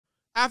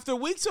After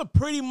weeks of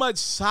pretty much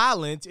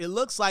silence, it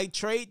looks like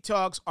trade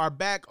talks are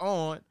back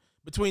on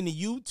between the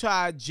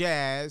Utah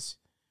Jazz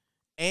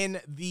and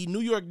the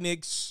New York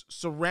Knicks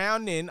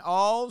surrounding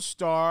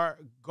all-star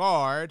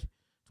guard,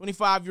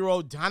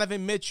 25-year-old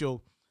Donovan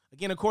Mitchell.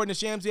 Again, according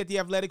to Shamsi at The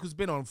Athletic, who's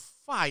been on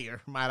fire,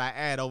 might I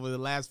add, over the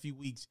last few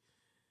weeks.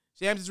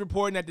 Shams is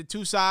reporting that the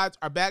two sides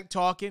are back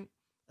talking.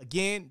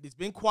 Again, it's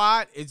been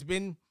quiet. It's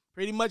been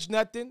pretty much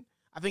nothing.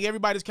 I think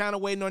everybody's kind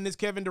of waiting on this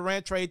Kevin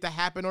Durant trade to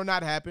happen or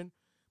not happen.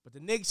 But the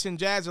Knicks and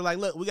Jazz are like,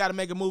 look, we got to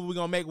make a move. We're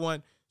going to make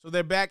one. So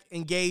they're back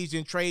engaged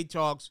in trade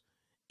talks,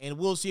 and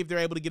we'll see if they're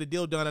able to get a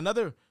deal done.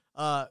 Another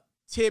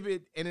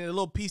tidbit and a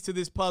little piece to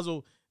this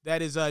puzzle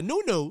that is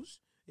new news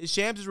is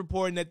Shams is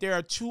reporting that there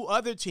are two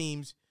other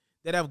teams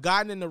that have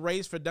gotten in the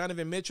race for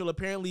Donovan Mitchell.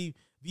 Apparently,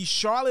 the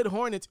Charlotte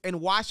Hornets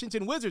and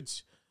Washington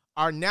Wizards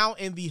are now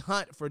in the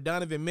hunt for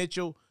Donovan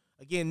Mitchell.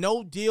 Again,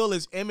 no deal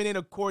is imminent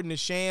according to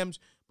Shams,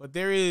 but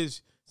there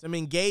is some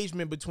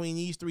engagement between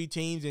these three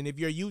teams. And if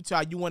you're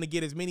Utah, you want to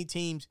get as many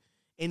teams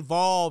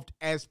involved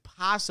as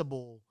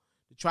possible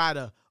to try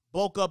to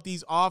bulk up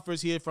these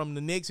offers here from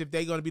the Knicks if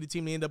they're going to be the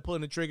team that end up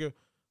pulling the trigger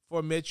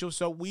for Mitchell.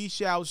 So we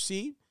shall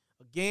see.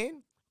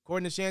 Again,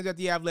 according to Shams at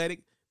The Athletic,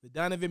 the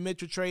Donovan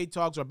Mitchell trade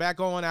talks are back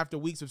on after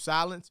weeks of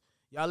silence.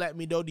 Y'all let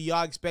me know, do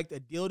y'all expect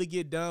a deal to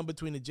get done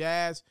between the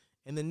Jazz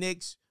and the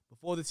Knicks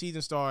before the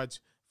season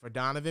starts for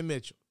Donovan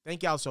Mitchell?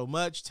 Thank y'all so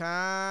much.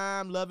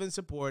 Time, love, and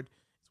support.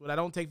 It's what I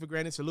don't take for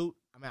granted. Salute.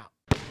 I'm out.